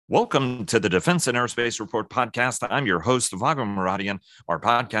Welcome to the Defense and Aerospace Report podcast. I'm your host, Vago Muradian. Our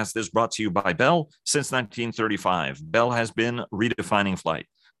podcast is brought to you by Bell since 1935. Bell has been redefining flight.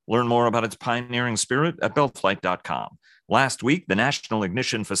 Learn more about its pioneering spirit at bellflight.com. Last week, the National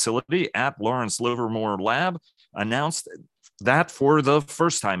Ignition Facility at Lawrence Livermore Lab announced that for the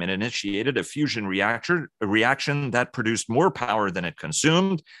first time it initiated a fusion reaction that produced more power than it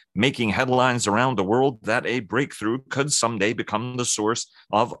consumed, making headlines around the world that a breakthrough could someday become the source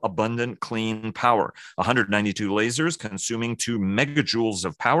of abundant clean power. 192 lasers consuming 2 megajoules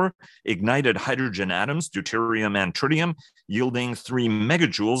of power ignited hydrogen atoms, deuterium and tritium, yielding 3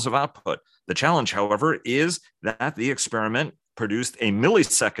 megajoules of output. The challenge, however, is that the experiment produced a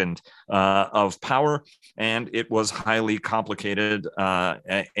millisecond of power, and it was highly complicated,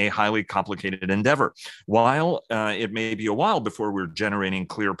 a highly complicated endeavor. While it may be a while before we're generating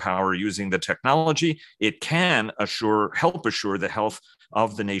clear power using the technology, it can help assure the health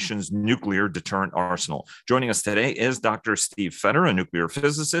of the nation's nuclear deterrent arsenal. Joining us today is Dr. Steve Fetter, a nuclear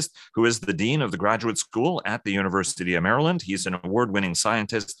physicist who is the dean of the graduate school at the University of Maryland. He's an award-winning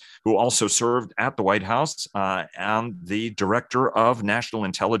scientist who also served at the White House and the director of National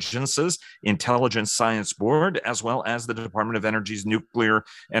Intelligence's Intelligence Science Board, as well as the Department of Energy's Nuclear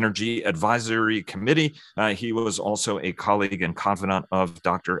Energy Advisory Committee. He was also a colleague and confidant of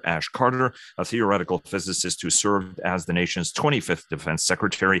Dr. Ash Carter, a theoretical physicist who served as the nation's 25th Defense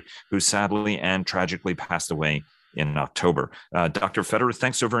Secretary, who sadly and tragically passed away in October. Dr. Fetter,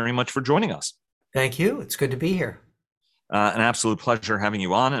 thanks so very much for joining us. Thank you. It's good to be here. An absolute pleasure having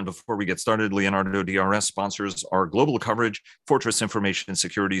you on. And before we get started, Leonardo DRS sponsors our global coverage. Fortress Information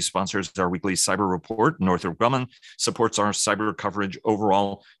Security sponsors our weekly cyber report. Northrop Grumman supports our cyber coverage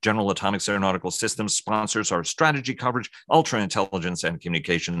overall. General Atomics Aeronautical Systems sponsors our strategy coverage. Ultra Intelligence and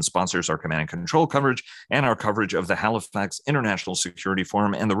Communications sponsors our command and control coverage, and our coverage of the Halifax International Security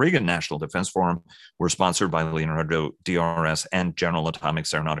Forum and the Reagan National Defense Forum were sponsored by Leonardo DRS and General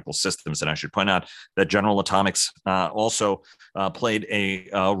Atomics Aeronautical Systems. And I should point out that General Atomics also played a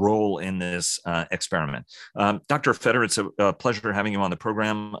role in this experiment. Dr. Fetter, it's a pleasure having you on the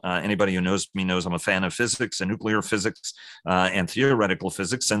program. Anybody who knows me knows I'm a fan of physics and nuclear physics and theoretical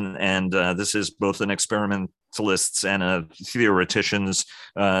physics, and this is both an experimentalist's and a theoretician's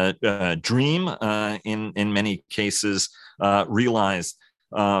dream in many cases realized.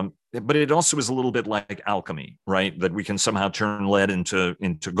 But it also is a little bit like alchemy, right? That we can somehow turn lead into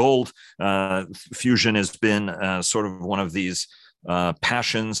gold. Fusion has been sort of one of these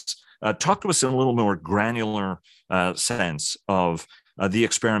passions. Talk to us in a little more granular sense of the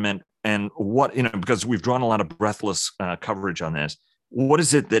experiment and what, because we've drawn a lot of breathless coverage on this. What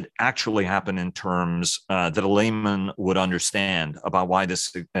is it that actually happened in terms that a layman would understand about why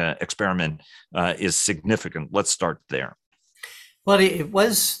this experiment is significant? Let's start there. Well,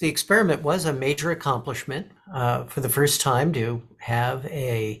 the experiment was a major accomplishment for the first time to have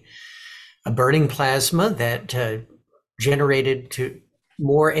a burning plasma that generated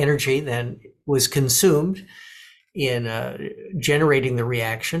more energy than was consumed in generating the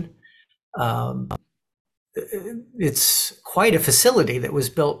reaction. It's quite a facility that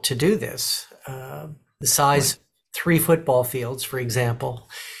was built to do this. The size of 3 football fields, for example,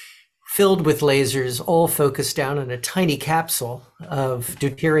 filled with lasers, all focused down in a tiny capsule of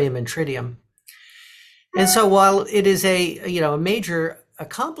deuterium and tritium. And so while it is a major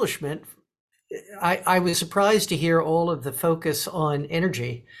accomplishment, I was surprised to hear all of the focus on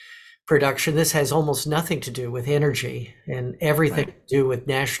energy production. This has almost nothing to do with energy and everything to do with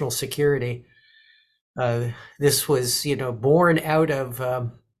national security. This was, born out of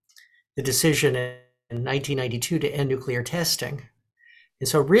the decision in 1992 to end nuclear testing. And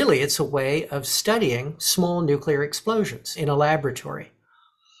so really it's a way of studying small nuclear explosions in a laboratory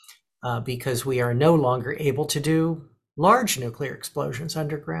because we are no longer able to do large nuclear explosions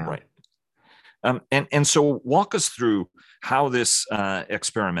underground. Right. And so walk us through how this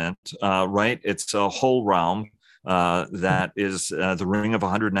experiment, right? It's a whole realm that is the ring of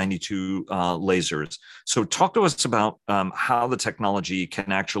 192 lasers. So talk to us about how the technology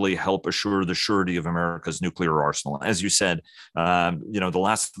can actually help assure the surety of America's nuclear arsenal. As you said, the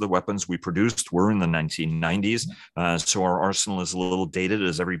last of the weapons we produced were in the 1990s. So our arsenal is a little dated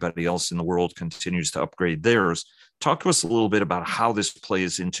as everybody else in the world continues to upgrade theirs. Talk to us a little bit about how this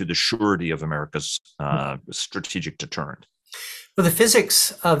plays into the surety of America's strategic deterrent. Well, the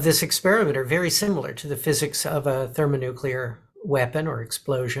physics of this experiment are very similar to the physics of a thermonuclear weapon or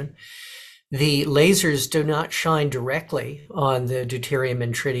explosion. The lasers do not shine directly on the deuterium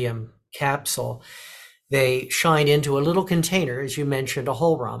and tritium capsule. They shine into a little container, as you mentioned, a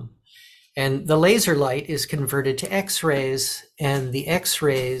holram. And the laser light is converted to X-rays, and the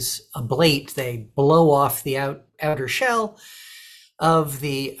X-rays ablate, they blow off the outer shell of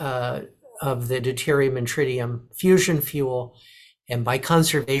the deuterium and tritium fusion fuel, and by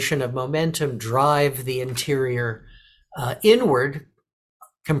conservation of momentum, drive the interior inward,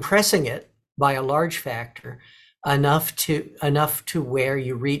 compressing it by a large factor, enough to where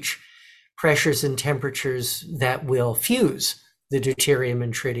you reach pressures and temperatures that will fuse the deuterium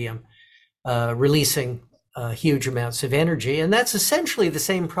and tritium, releasing huge amounts of energy. And that's essentially the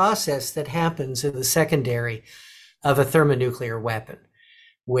same process that happens in the secondary of a thermonuclear weapon,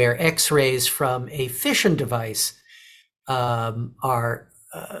 where X-rays from a fission device implode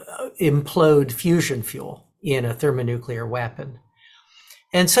fusion fuel in a thermonuclear weapon.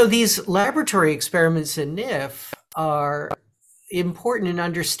 And so these laboratory experiments in NIF are important in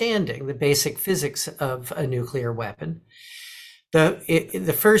understanding the basic physics of a nuclear weapon.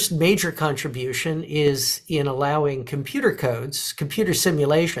 The first major contribution is in allowing computer codes, computer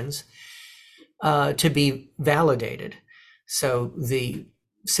simulations, to be validated. So the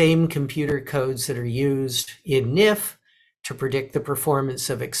same computer codes that are used in NIF to predict the performance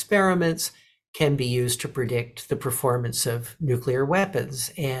of experiments can be used to predict the performance of nuclear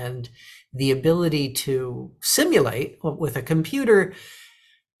weapons. And the ability to simulate with a computer,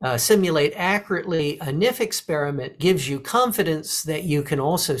 simulate accurately a NIF experiment gives you confidence that you can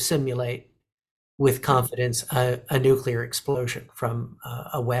also simulate with confidence a nuclear explosion from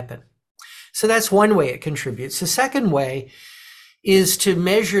a weapon. So that's one way it contributes. The second way is to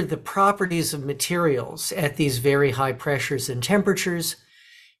measure the properties of materials at these very high pressures and temperatures,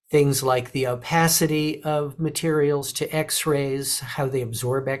 things like the opacity of materials to X-rays, how they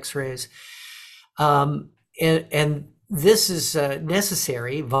absorb X-rays. And this is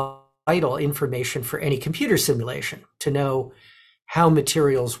necessary, vital information for any computer simulation to know how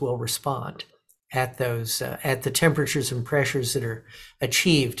materials will respond at those at the temperatures and pressures that are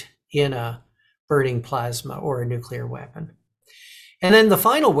achieved in a burning plasma or a nuclear weapon. And then the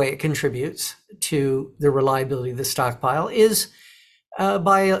final way it contributes to the reliability of the stockpile is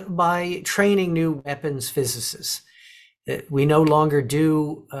by training new weapons physicists. We no longer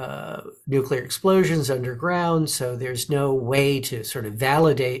do nuclear explosions underground, so there's no way to sort of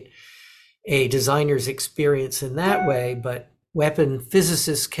validate a designer's experience in that way, but weapon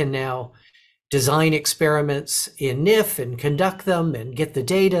physicists can now design experiments in NIF and conduct them and get the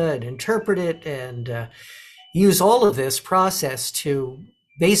data and interpret it and use all of this process to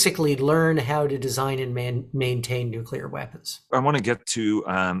basically learn how to design and maintain nuclear weapons. I want to get to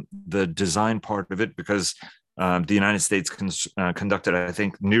the design part of it because the United States conducted, I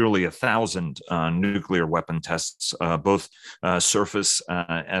think, nearly 1,000 nuclear weapon tests, both surface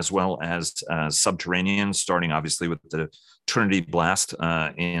as well as subterranean, starting obviously with the Trinity blast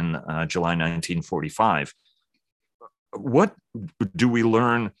in July 1945. What do we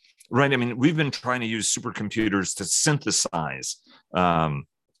learn? Right. I mean, we've been trying to use supercomputers to synthesize, to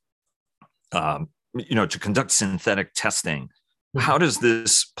conduct synthetic testing. How does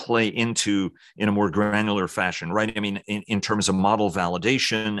this play into in a more granular fashion, right? I mean, in terms of model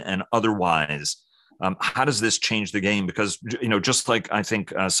validation and otherwise, how does this change the game? Because, just like I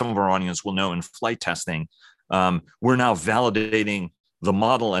think some of our audience will know in flight testing, we're now validating the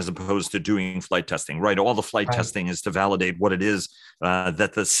model as opposed to doing flight testing, right? All the flight testing is to validate what it is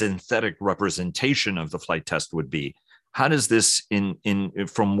that the synthetic representation of the flight test would be. How does this,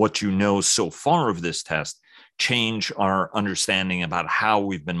 from what you know so far of this test, change our understanding about how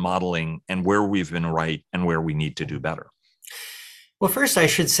we've been modeling and where we've been right and where we need to do better? Well, first I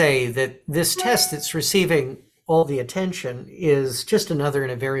should say that this test that's receiving all the attention is just another in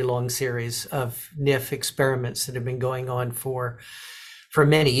a very long series of NIF experiments that have been going on for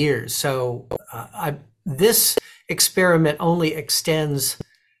many years. So this experiment only extends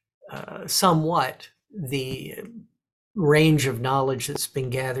somewhat the range of knowledge that's been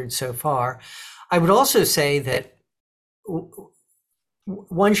gathered so far. I would also say that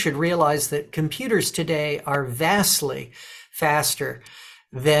one should realize that computers today are vastly faster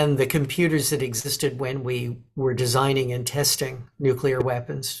than the computers that existed when we were designing and testing nuclear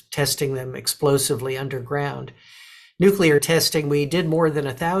weapons, testing them explosively underground. Nuclear testing, we did more than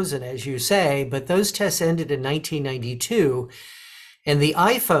 1,000, as you say, but those tests ended in 1992. And the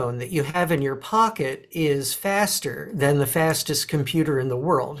iPhone that you have in your pocket is faster than the fastest computer in the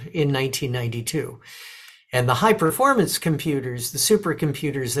world in 1992. And the high performance computers, the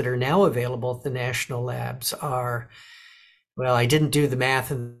supercomputers that are now available at the national labs are, well, I didn't do the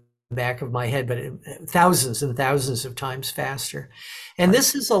math in the back of my head, but thousands and thousands of times faster. And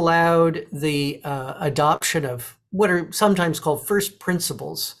this has allowed the adoption of what are sometimes called first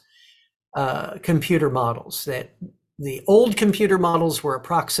principles computer models. That the old computer models were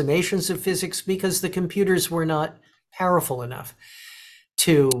approximations of physics because the computers were not powerful enough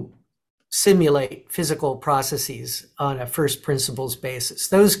to simulate physical processes on a first principles basis.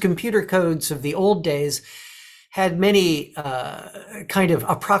 Those computer codes of the old days had many kind of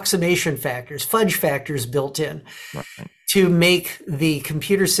approximation factors, fudge factors built in, right, to make the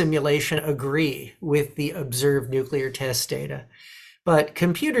computer simulation agree with the observed nuclear test data. But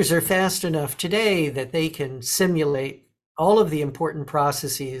computers are fast enough today that they can simulate all of the important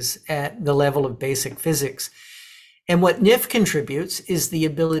processes at the level of basic physics. And what NIF contributes is the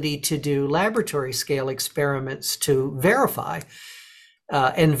ability to do laboratory scale experiments to verify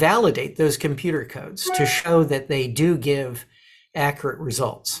and validate those computer codes to show that they do give accurate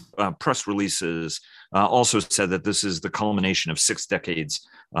results. Press releases also said that this is the culmination of 6 decades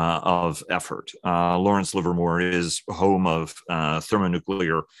of effort. Lawrence Livermore is home of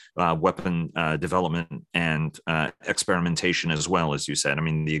thermonuclear weapon development and experimentation as well, as you said. I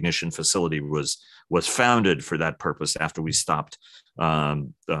mean, the ignition facility was founded for that purpose after we stopped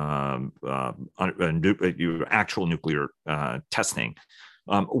actual nuclear testing.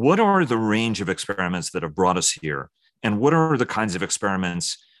 What are the range of experiments that have brought us here? And what are the kinds of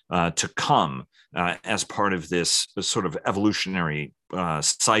experiments to come as part of this sort of evolutionary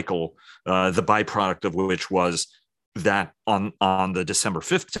cycle, the byproduct of which was that on the December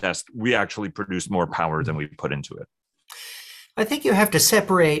 5th test, we actually produced more power than we put into it? I think you have to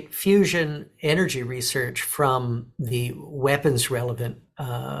separate fusion energy research from the weapons relevant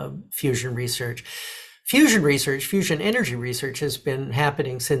fusion research. Fusion energy research has been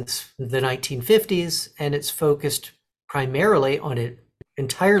happening since the 1950s, and it's focused primarily on an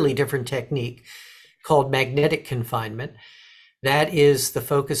entirely different technique called magnetic confinement. That is the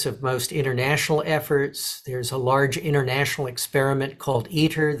focus of most international efforts. There's a large international experiment called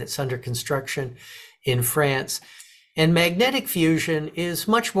ITER that's under construction in France. And magnetic fusion is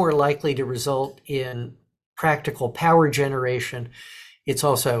much more likely to result in practical power generation. It's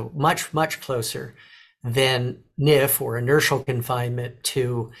also much, much closer than NIF, or inertial confinement,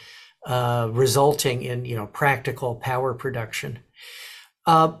 to resulting in practical power production.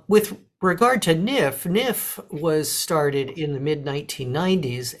 With regard to NIF was started in the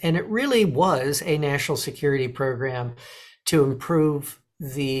mid-1990s, and it really was a national security program to improve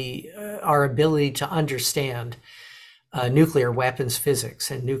our ability to understand nuclear weapons physics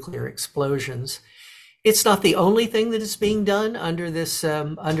and nuclear explosions. It's not the only thing that is being done under this,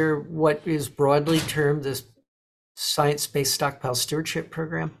 under what is broadly termed this Science-Based Stockpile Stewardship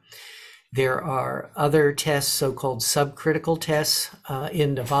Program. There are other tests, so-called subcritical tests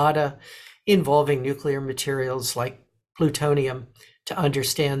in Nevada, involving nuclear materials like plutonium to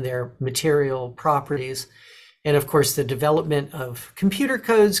understand their material properties. And of course, the development of computer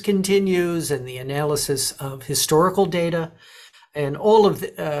codes continues, and the analysis of historical data, and all of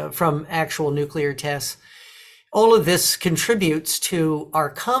from actual nuclear tests. All of this contributes to our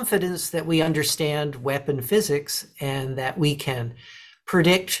confidence that we understand weapon physics and that we can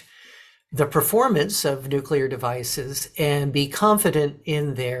predict the performance of nuclear devices and be confident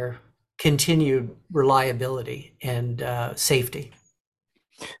in their continued reliability and safety.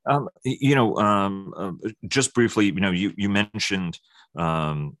 Just briefly, you mentioned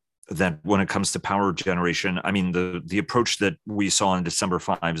that when it comes to power generation, I mean, the approach that we saw on December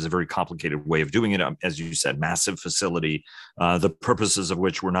 5 is a very complicated way of doing it. As you said, massive facility, the purposes of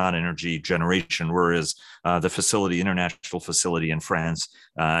which were not energy generation, whereas the international facility in France,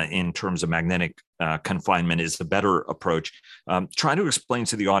 in terms of magnetic confinement, is the better approach. Try to explain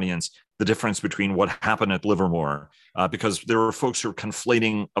to the audience the difference between what happened at Livermore, because there are folks who are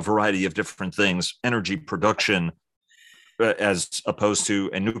conflating a variety of different things, energy production, as opposed to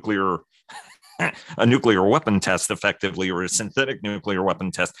a nuclear weapon test, effectively, or a synthetic nuclear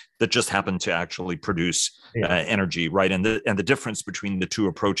weapon test that just happened to actually produce energy, right? And the difference between the two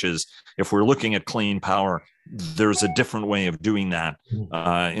approaches, if we're looking at clean power, there's a different way of doing that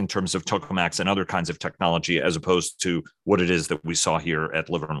in terms of tokamaks and other kinds of technology, as opposed to what it is that we saw here at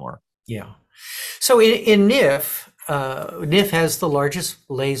Livermore. Yeah. So in NIF, NIF has the largest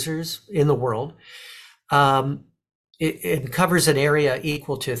lasers in the world. It covers an area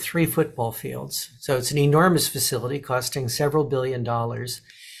equal to 3 football fields. So it's an enormous facility costing several $1 billion.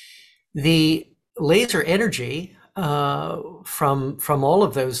 The laser energy from all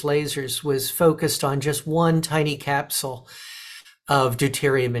of those lasers was focused on just one tiny capsule of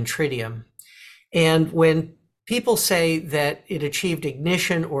deuterium and tritium. And when people say that it achieved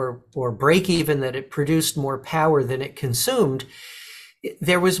ignition or break even, that it produced more power than it consumed,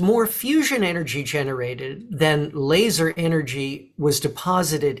 there was more fusion energy generated than laser energy was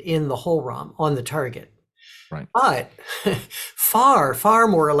deposited in the hohlraum on the target. Right. But far, far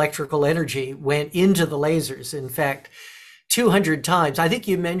more electrical energy went into the lasers. In fact, 200 times. I think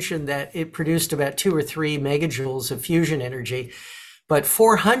you mentioned that it produced about 2 or 3 megajoules of fusion energy, but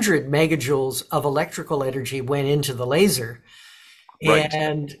 400 megajoules of electrical energy went into the laser. Right.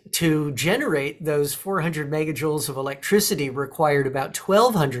 And to generate those 400 megajoules of electricity required about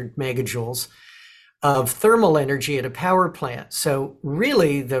 1,200 megajoules of thermal energy at a power plant. So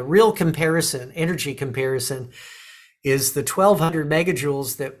really, the real comparison, energy comparison, is the 1,200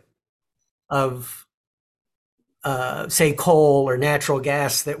 megajoules that of say coal or natural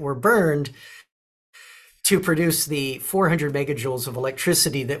gas that were burned to produce the 400 megajoules of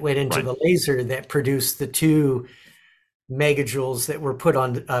electricity that went into the laser that produced the 2 megajoules that were put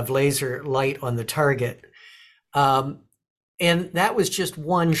on of laser light on the target. And that was just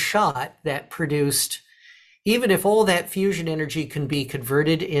one shot that produced, even if all that fusion energy can be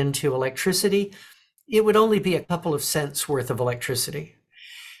converted into electricity, it would only be a couple of cents worth of electricity.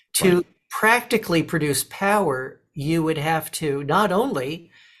 To practically produce power, you would have to not only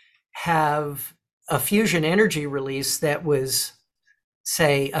have a fusion energy release that was,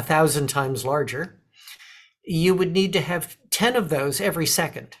 say, 1,000 times larger, you would need to have 10 of those every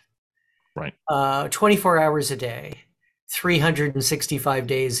second. 24 hours a day, 365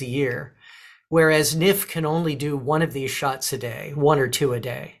 days a year, whereas NIF can only do one of these shots a day, 1 or 2 a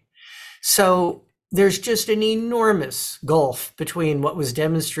day. So there's just an enormous gulf between what was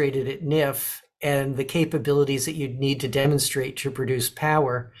demonstrated at NIF and the capabilities that you'd need to demonstrate to produce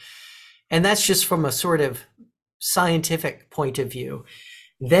power. And that's just from a sort of scientific point of view.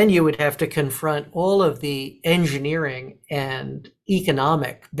 Then you would have to confront all of the engineering and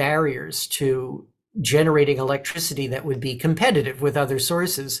economic barriers to generating electricity that would be competitive with other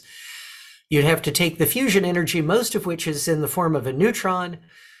sources. You'd have to take the fusion energy, most of which is in the form of a neutron.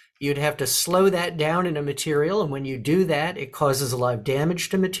 You'd have to slow that down in a material. And when you do that, it causes a lot of damage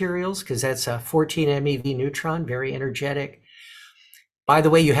to materials because that's a 14 MeV neutron, very energetic. By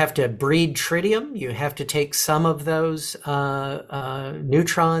the way, you have to breed tritium. You have to take some of those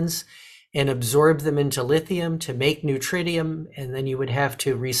neutrons and absorb them into lithium to make new tritium. And then you would have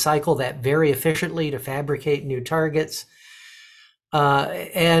to recycle that very efficiently to fabricate new targets.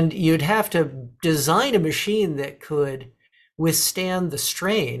 And you'd have to design a machine that could withstand the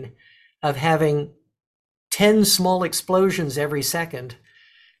strain of having 10 small explosions every second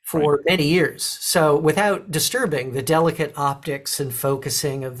for many years. So without disturbing the delicate optics and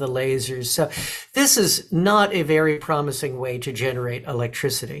focusing of the lasers. So this is not a very promising way to generate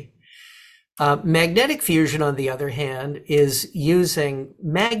electricity. Magnetic fusion, on the other hand, is using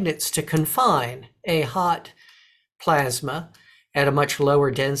magnets to confine a hot plasma at a much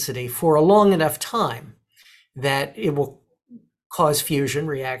lower density for a long enough time that it will cause fusion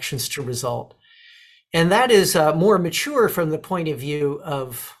reactions to result. And that is more mature from the point of view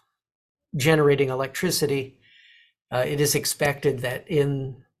of generating electricity. It is expected that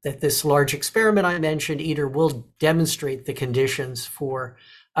this large experiment I mentioned, ITER, will demonstrate the conditions for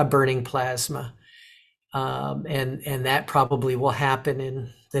a burning plasma. And that probably will happen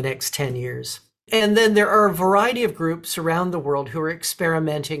in the next 10 years. And then there are a variety of groups around the world who are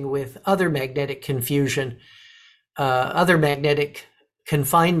experimenting with other magnetic confusion, other magnetic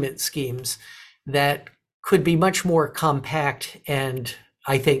confinement schemes that could be much more compact and,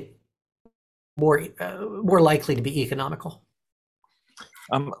 I think, more likely to be economical.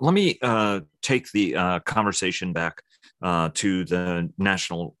 Let me take the conversation back to the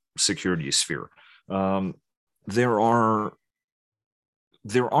national security sphere. There are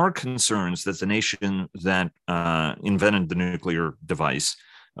concerns that the nation that invented the nuclear device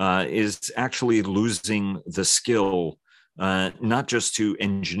is actually losing the skill not just to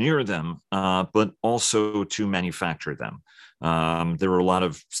engineer them, but also to manufacture them. There were a lot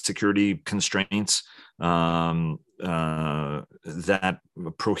of security constraints that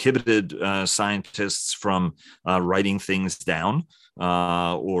prohibited scientists from writing things down.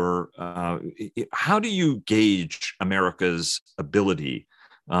 How do you gauge America's ability?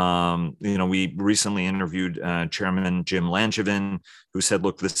 We recently interviewed Chairman Jim Langevin, who said,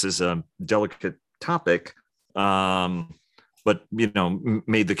 look, this is a delicate topic, but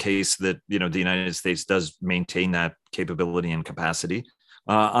made the case that the United States does maintain that capability and capacity.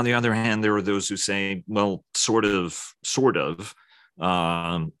 On the other hand, there are those who say, well, sort of,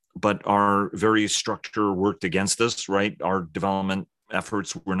 but our very structure worked against us, right? Our development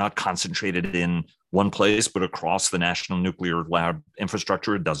efforts were not concentrated in one place, but across the national nuclear lab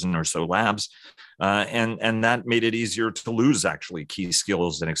infrastructure, a dozen or so labs. And that made it easier to lose actually key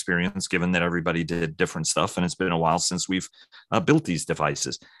skills and experience, given that everybody did different stuff. And it's been a while since we've built these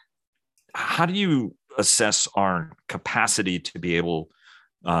devices. How do you assess our capacity to be able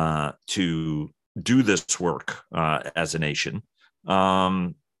to do this work as a nation?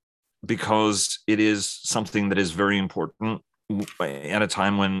 Because it is something that is very important at a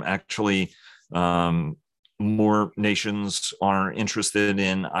time when actually more nations are interested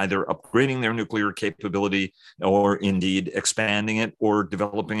in either upgrading their nuclear capability or indeed expanding it or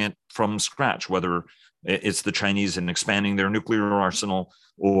developing it from scratch, whether it's the Chinese in expanding their nuclear arsenal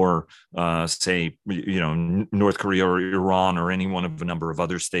or say, North Korea or Iran or any one of a number of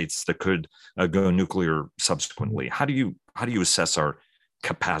other states that could go nuclear subsequently. How do you assess our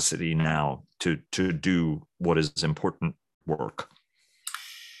capacity now to do what is important work?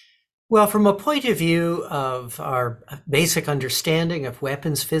 Well, from a point of view of our basic understanding of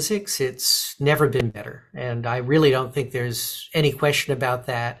weapons physics, it's never been better. And I really don't think there's any question about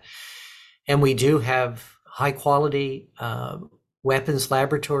that. And we do have high quality weapons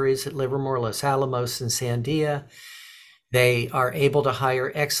laboratories at Livermore, Los Alamos, and Sandia. They are able to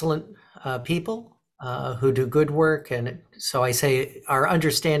hire excellent people who do good work. And so I say our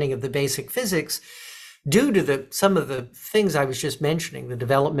understanding of the basic physics, due to some of the things I was just mentioning, the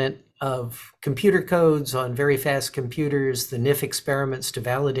development of computer codes on very fast computers, the NIF experiments to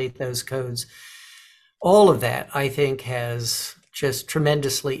validate those codes, all of that, I think, has just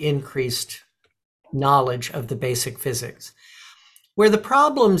tremendously increased knowledge of the basic physics. Where the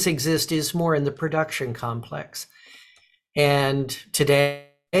problems exist is more in the production complex. And today,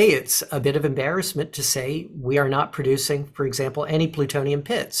 it's a bit of embarrassment to say we are not producing, for example, any plutonium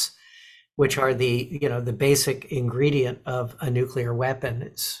pits, which are the basic ingredient of a nuclear weapon.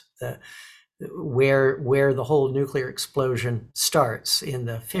 It's where the whole nuclear explosion starts, in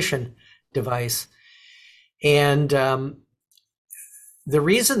the fission device. And the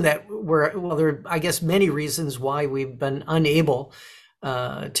reason that there are, I guess, many reasons why we've been unable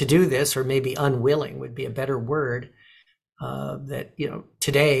to do this, or maybe unwilling would be a better word, that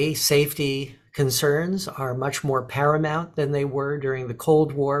today safety concerns are much more paramount than they were during the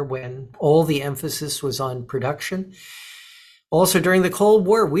Cold War, when all the emphasis was on production. Also, during the Cold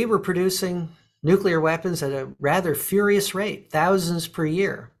War, we were producing nuclear weapons at a rather furious rate, thousands per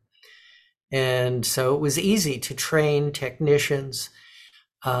year. And so it was easy to train technicians,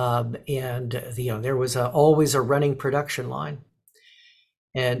 and there was always a running production line.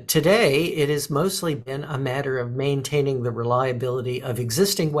 And today, it has mostly been a matter of maintaining the reliability of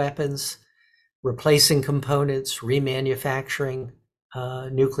existing weapons, replacing components, remanufacturing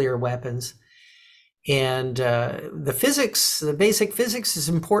nuclear weapons. And the basic physics is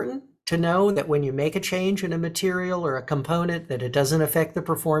important to know, that when you make a change in a material or a component, that it doesn't affect the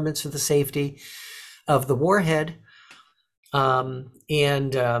performance or the safety of the warhead. Our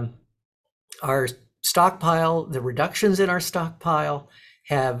stockpile, the reductions in our stockpile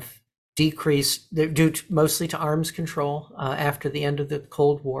have decreased due mostly to arms control after the end of the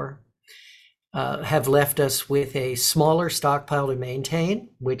Cold War. Have left us with a smaller stockpile to maintain,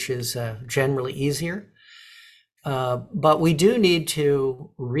 which is generally easier. But we do need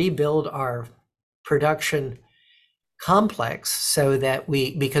to rebuild our production complex so that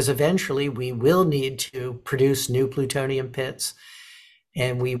because eventually we will need to produce new plutonium pits,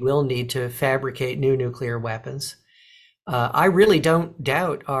 and we will need to fabricate new nuclear weapons. I really don't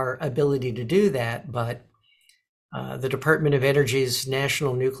doubt our ability to do that, but the Department of Energy's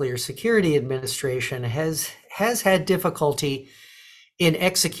National Nuclear Security Administration has had difficulty in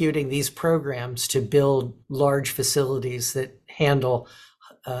executing these programs to build large facilities that handle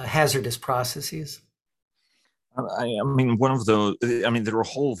hazardous processes. I mean, there are a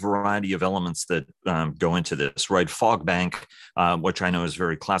whole variety of elements that go into this, right? Fog bank, which I know is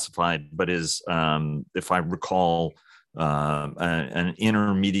very classified, but is, if I recall, an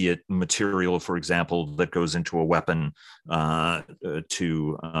intermediate material, for example, that goes into a weapon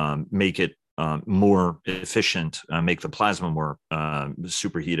to make it more efficient, make the plasma more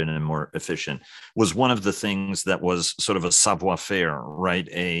superheated and more efficient, was one of the things that was sort of a savoir-faire, right?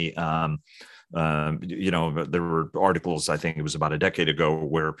 There were articles, I think it was about a decade ago,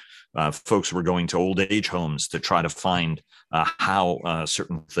 where folks were going to old age homes to try to find how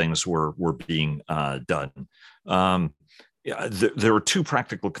certain things were being done. There are two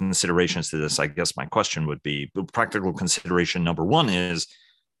practical considerations to this. I guess my question would be, practical consideration number one is,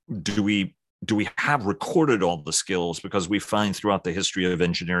 do we have recorded all the skills? Because we find throughout the history of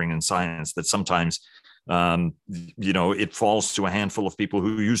engineering and science that sometimes It falls to a handful of people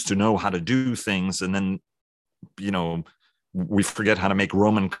who used to know how to do things, and then we forget how to make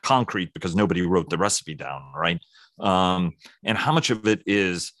Roman concrete because nobody wrote the recipe down, right? And how much of it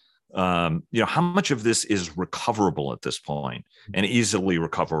is, how much of this is recoverable at this point and easily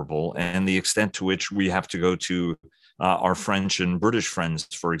recoverable, and the extent to which we have to go to our French and British friends,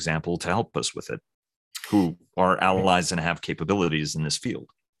 for example, to help us with it, who are allies and have capabilities in this field.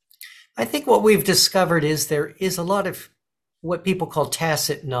 I think what we've discovered is there is a lot of what people call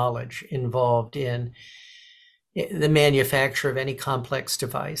tacit knowledge involved in the manufacture of any complex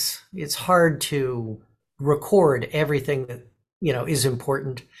device. It's hard to record everything that is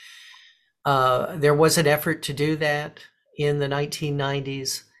important. There was an effort to do that in the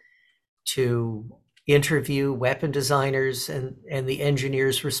 1990s, to interview weapon designers and the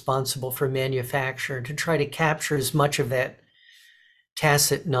engineers responsible for manufacture, to try to capture as much of that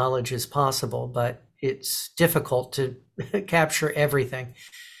tacit knowledge as possible, but it's difficult to capture everything.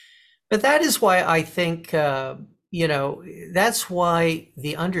 But that is why I think, that's why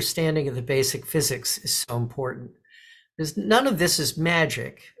the understanding of the basic physics is so important. Because none of this is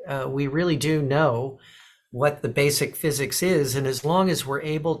magic. We really do know what the basic physics is, and as long as we're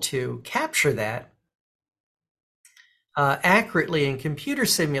able to capture that accurately in computer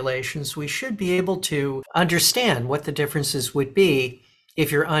simulations, we should be able to understand what the differences would be if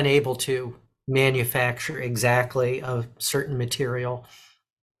you're unable to manufacture exactly a certain material,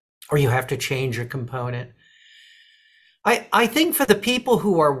 or you have to change a component. I think for the people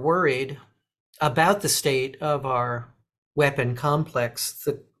who are worried about the state of our weapon complex,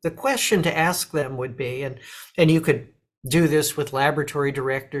 the question to ask them would be, and you could do this with laboratory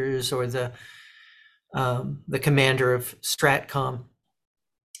directors or the commander of Stratcom,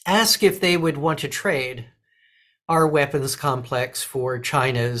 ask if they would want to trade our weapons complex for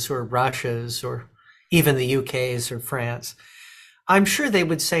China's or Russia's or even the UK's or France. I'm sure they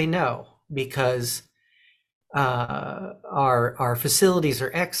would say no, because our facilities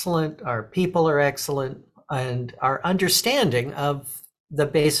are excellent, our people are excellent, and our understanding of the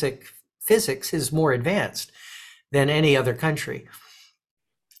basic physics is more advanced than any other country.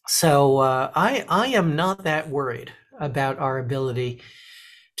 So I am not that worried about our ability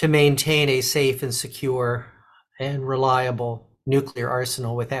to maintain a safe and secure and reliable nuclear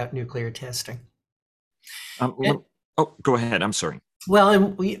arsenal without nuclear testing. Go ahead. I'm sorry. Well,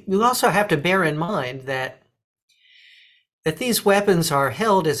 and we also have to bear in mind that these weapons are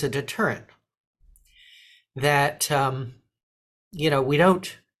held as a deterrent. That we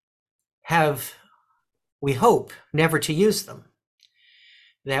don't have, we hope never to use them.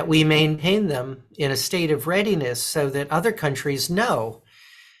 That we maintain them in a state of readiness so that other countries know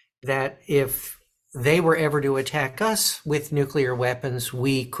that if they were ever to attack us with nuclear weapons,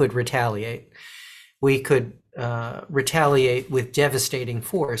 we could retaliate. We could retaliate with devastating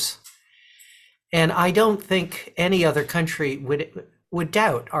force. And I don't think any other country would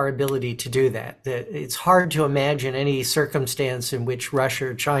doubt our ability to do that. That it's hard to imagine any circumstance in which Russia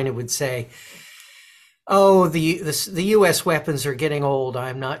or China would say, "Oh, the U.S. weapons are getting old.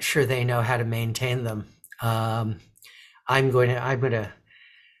 I'm not sure they know how to maintain them. I'm going to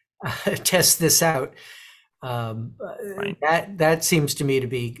test this out." Right. That seems to me to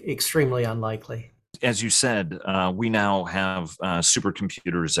be extremely unlikely. As you said, we now have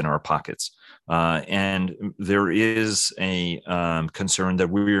supercomputers in our pockets. And there is a concern that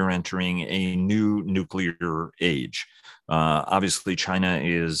we are entering a new nuclear age. Obviously, China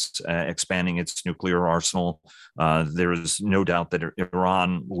is expanding its nuclear arsenal. There is no doubt that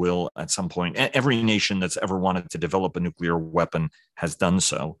Iran will, at some point, every nation that's ever wanted to develop a nuclear weapon has done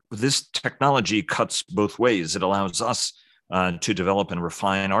so. This technology cuts both ways. It allows us to develop and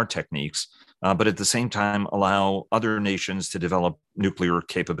refine our techniques, but at the same time allow other nations to develop nuclear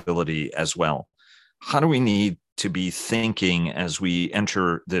capability as well. How do we need to be thinking as we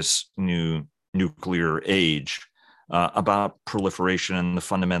enter this new nuclear age about proliferation and the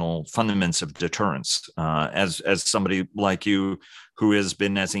fundaments of deterrence? As somebody like you who has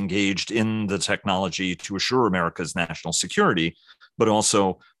been as engaged in the technology to assure America's national security, but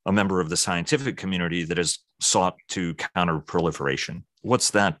also a member of the scientific community that has sought to counter proliferation.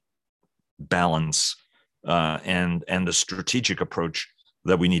 What's that balance and the strategic approach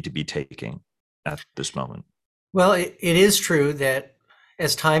that we need to be taking at this moment? Well, it is true that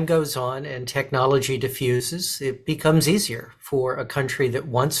as time goes on and technology diffuses, it becomes easier for a country that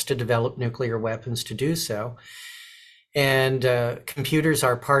wants to develop nuclear weapons to do so. And computers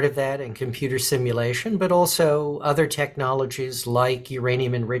are part of that, and computer simulation, but also other technologies like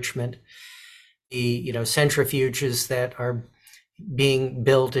uranium enrichment, the centrifuges that are being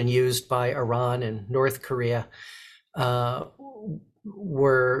built and used by Iran and North Korea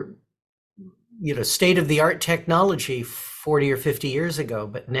were, state-of-the-art technology 40 or 50 years ago,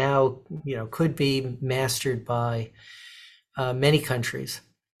 but now, could be mastered by many countries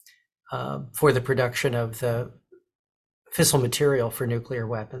for the production of the fissile material for nuclear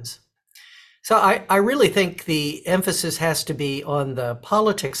weapons. So I really think the emphasis has to be on the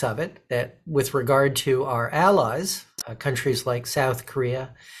politics of it, that with regard to our allies, countries like South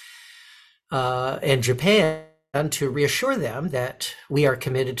Korea and Japan, to reassure them that we are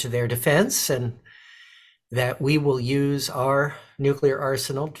committed to their defense and that we will use our nuclear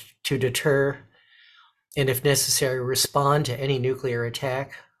arsenal to deter and, if necessary, respond to any nuclear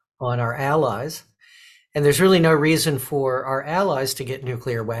attack on our allies. And there's really no reason for our allies to get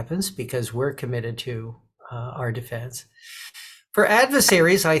nuclear weapons because we're committed to our defense. For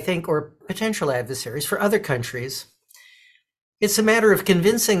adversaries, I think, or potential adversaries, for other countries, it's a matter of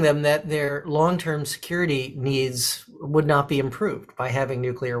convincing them that their long-term security needs would not be improved by having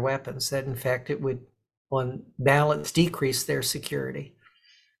nuclear weapons, that in fact it would, on balance, decrease their security.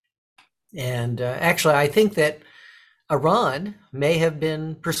 And actually, I think that Iran may have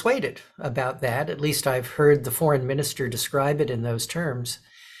been persuaded about that. At least I've heard the foreign minister describe it in those terms,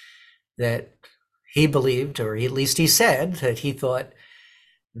 that he believed, or at least he said, that he thought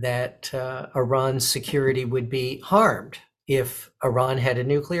that Iran's security would be harmed if Iran had a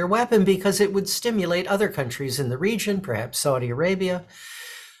nuclear weapon, because it would stimulate other countries in the region, perhaps Saudi Arabia,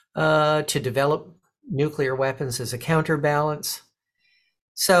 to develop nuclear weapons as a counterbalance.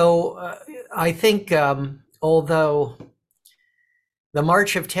 So I think although the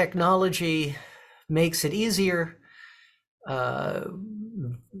march of technology makes it easier,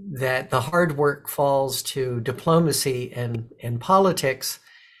 that the hard work falls to diplomacy and politics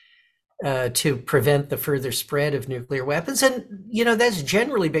to prevent the further spread of nuclear weapons. And, that's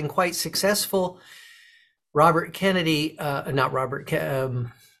generally been quite successful.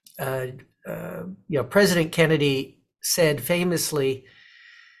 President Kennedy said famously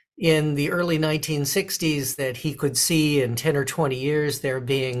in the early 1960s that he could see in 10 or 20 years there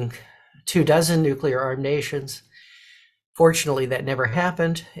being 24 nuclear armed nations. Fortunately, that never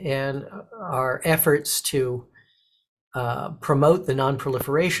happened, and our efforts to promote the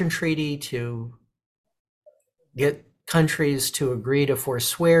Non-Proliferation Treaty, to get countries to agree to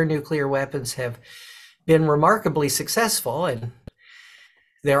forswear nuclear weapons, have been remarkably successful. And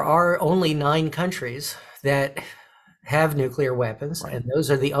there are only 9 countries that have nuclear weapons, right. And those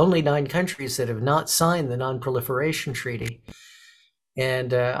are the only 9 countries that have not signed the Non-Proliferation Treaty.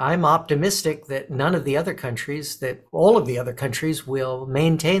 And I'm optimistic that all of the other countries will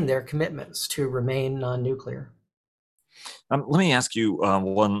maintain their commitments to remain non-nuclear. Let me ask you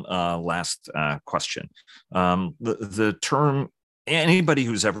one last question. The term, anybody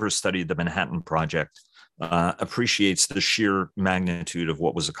who's ever studied the Manhattan Project appreciates the sheer magnitude of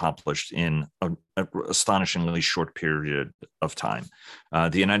what was accomplished in an astonishingly short period of time.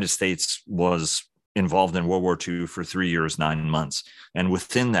 The United States was involved in World War II for 3 years, 9 months. And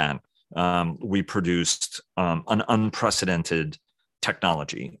within that, we produced an unprecedented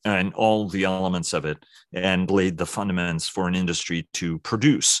technology and all the elements of it, and laid the fundamentals for an industry to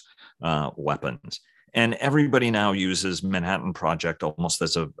produce weapons. And everybody now uses Manhattan Project almost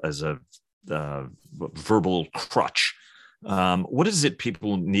as a verbal crutch. What is it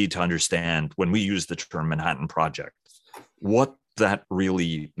people need to understand when we use the term Manhattan Project? What that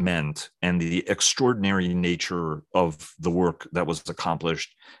really meant, and the extraordinary nature of the work that was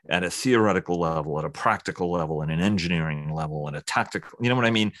accomplished at a theoretical level, at a practical level, at an engineering level, at a tactical, you know what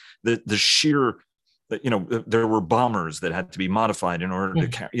I mean? The sheer, there were bombers that had to be modified in order to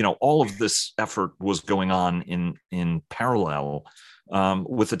carry, all of this effort was going on in parallel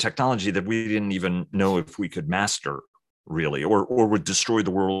with a technology that we didn't even know if we could master, really, or would destroy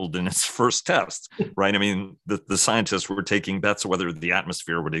the world in its first test, right? I mean, the scientists were taking bets whether the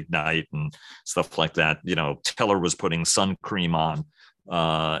atmosphere would ignite and stuff like that. Teller was putting sun cream on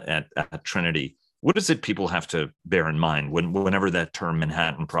at Trinity. What is it people have to bear in mind whenever that term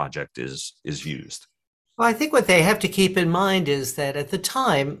Manhattan Project is used? Well, I think what they have to keep in mind is that at the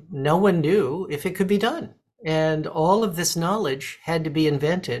time, no one knew if it could be done. And all of this knowledge had to be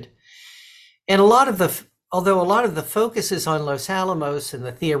invented. And although a lot of the focus is on Los Alamos and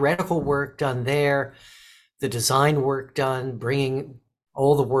the theoretical work done there, the design work done, bringing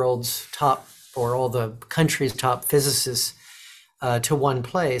all the world's top, or all the country's top physicists to one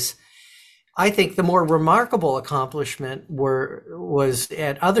place, I think the more remarkable accomplishment was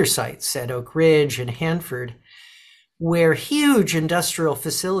at other sites, at Oak Ridge and Hanford, where huge industrial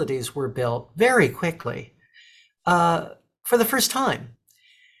facilities were built very quickly. for the first time.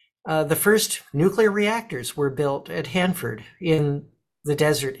 The first nuclear reactors were built at Hanford in the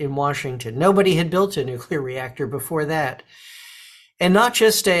desert in Washington. Nobody had built a nuclear reactor before that. And not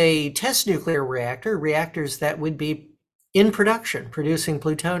just a test nuclear reactor, reactors that would be in production, producing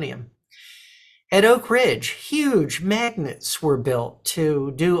plutonium. At Oak Ridge, huge magnets were built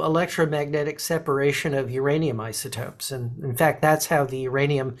to do electromagnetic separation of uranium isotopes. And in fact, that's how the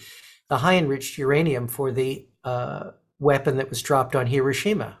high enriched uranium for the weapon that was dropped on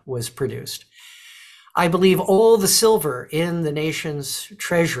Hiroshima was produced. I believe all the silver in the nation's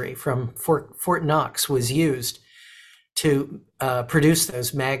treasury from Fort Knox was used to produce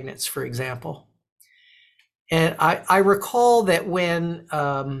those magnets, for example. And I recall that when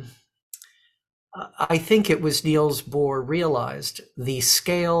I think it was Niels Bohr realized the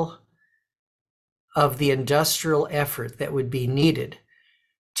scale of the industrial effort that would be needed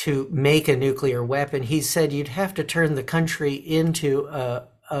to make a nuclear weapon, he said you'd have to turn the country into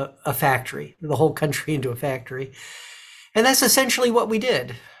a factory, the whole country into a factory. And that's essentially what we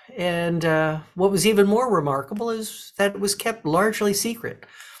did. And what was even more remarkable is that it was kept largely secret.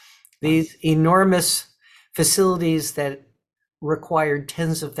 These enormous facilities that required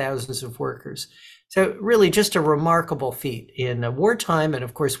tens of thousands of workers. So really just a remarkable feat in wartime. And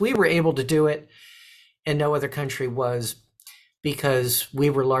of course, we were able to do it, and no other country was, because we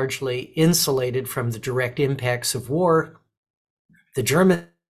were largely insulated from the direct impacts of war. The Germans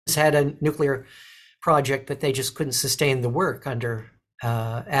had a nuclear project, but they just couldn't sustain the work under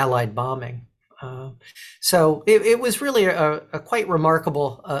Allied bombing. So it was really a quite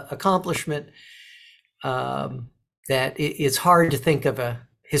remarkable accomplishment that it's hard to think of a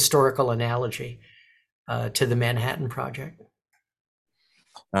historical analogy to the Manhattan Project.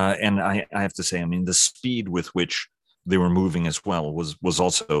 And I have to say, I mean, the speed with which they were moving as well was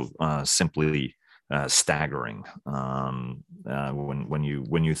also simply staggering when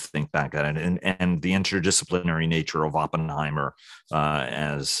you think back at it, and the interdisciplinary nature of Oppenheimer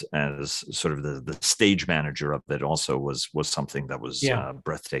as sort of the stage manager of it also was something that was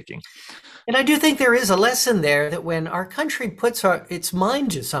breathtaking. And I do think there is a lesson there that when our country puts its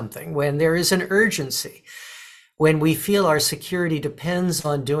mind to something, when there is an urgency, when we feel our security depends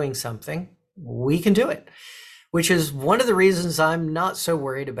on doing something, we can do it. Which is one of the reasons I'm not so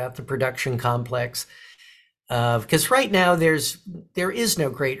worried about the production complex, because right now there is no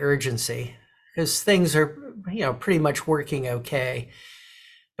great urgency, because things are pretty much working okay.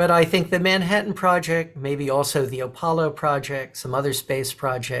 But I think the Manhattan Project, maybe also the Apollo project, some other space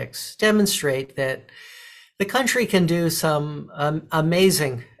projects, demonstrate that the country can do some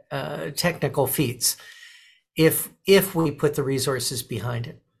amazing technical feats if we put the resources behind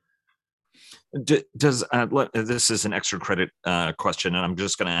it. Does this is an extra credit question, and I'm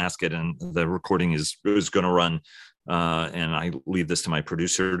just going to ask it, and the recording is going to run, and I leave this to my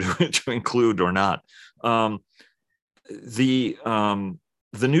producer to include or not. The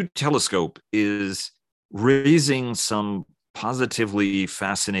new telescope is raising some positively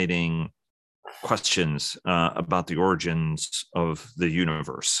fascinating questions about the origins of the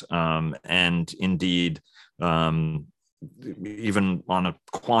universe, and indeed, even on a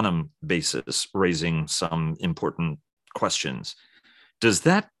quantum basis, raising some important questions. Does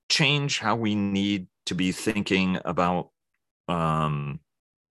that change how we need to be thinking about,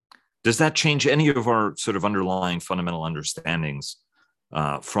 does that change any of our sort of underlying fundamental understandings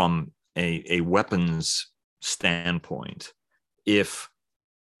from a weapons standpoint, if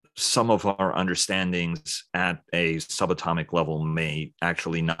some of our understandings at a subatomic level may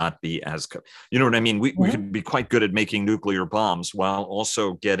actually not be as, you know what I mean? We could be quite good at making nuclear bombs while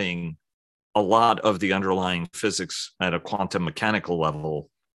also getting a lot of the underlying physics at a quantum mechanical level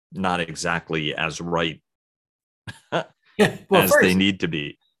not exactly as right as they need to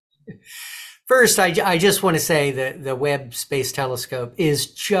be. First, I just want to say that the Webb Space Telescope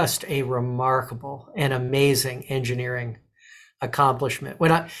is just a remarkable and amazing engineering accomplishment.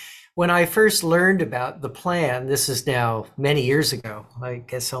 When I first learned about the plan, this is now many years ago, I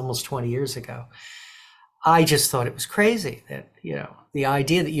guess almost 20 years ago, I just thought it was crazy that, the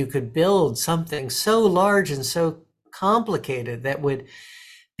idea that you could build something so large and so complicated that would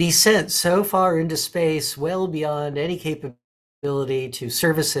be sent so far into space, well beyond any capability to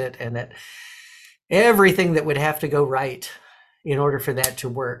service it, and that everything that would have to go right in order for that to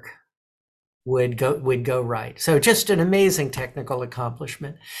work would go right. So just an amazing technical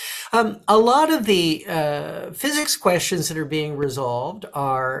accomplishment. A lot of the physics questions that are being resolved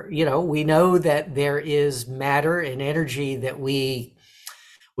are, we know that there is matter and energy that we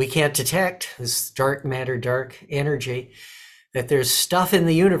can't detect, this dark matter, dark energy, that there's stuff in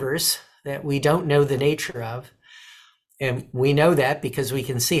the universe that we don't know the nature of. And we know that because we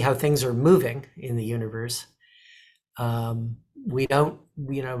can see how things are moving in the universe. We don't,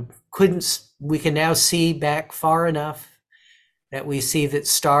 we can now see back far enough that we see that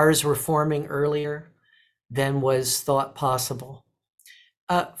stars were forming earlier than was thought possible.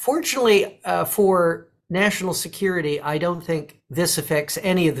 Fortunately, for national security, I don't think this affects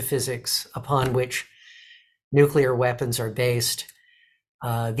any of the physics upon which nuclear weapons are based.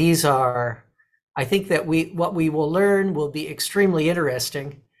 I think that what we will learn will be extremely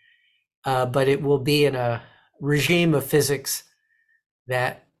interesting, but it will be in a regime of physics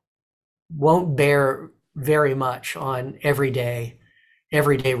that won't bear very much on everyday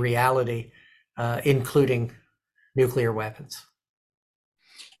reality, including nuclear weapons.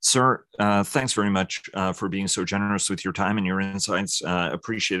 Sir, thanks very much for being so generous with your time and your insights.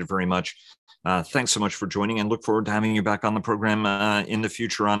 Appreciate it very much. Thanks so much for joining, and look forward to having you back on the program in the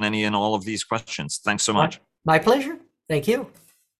future on any and all of these questions. Thanks so much. My pleasure. Thank you.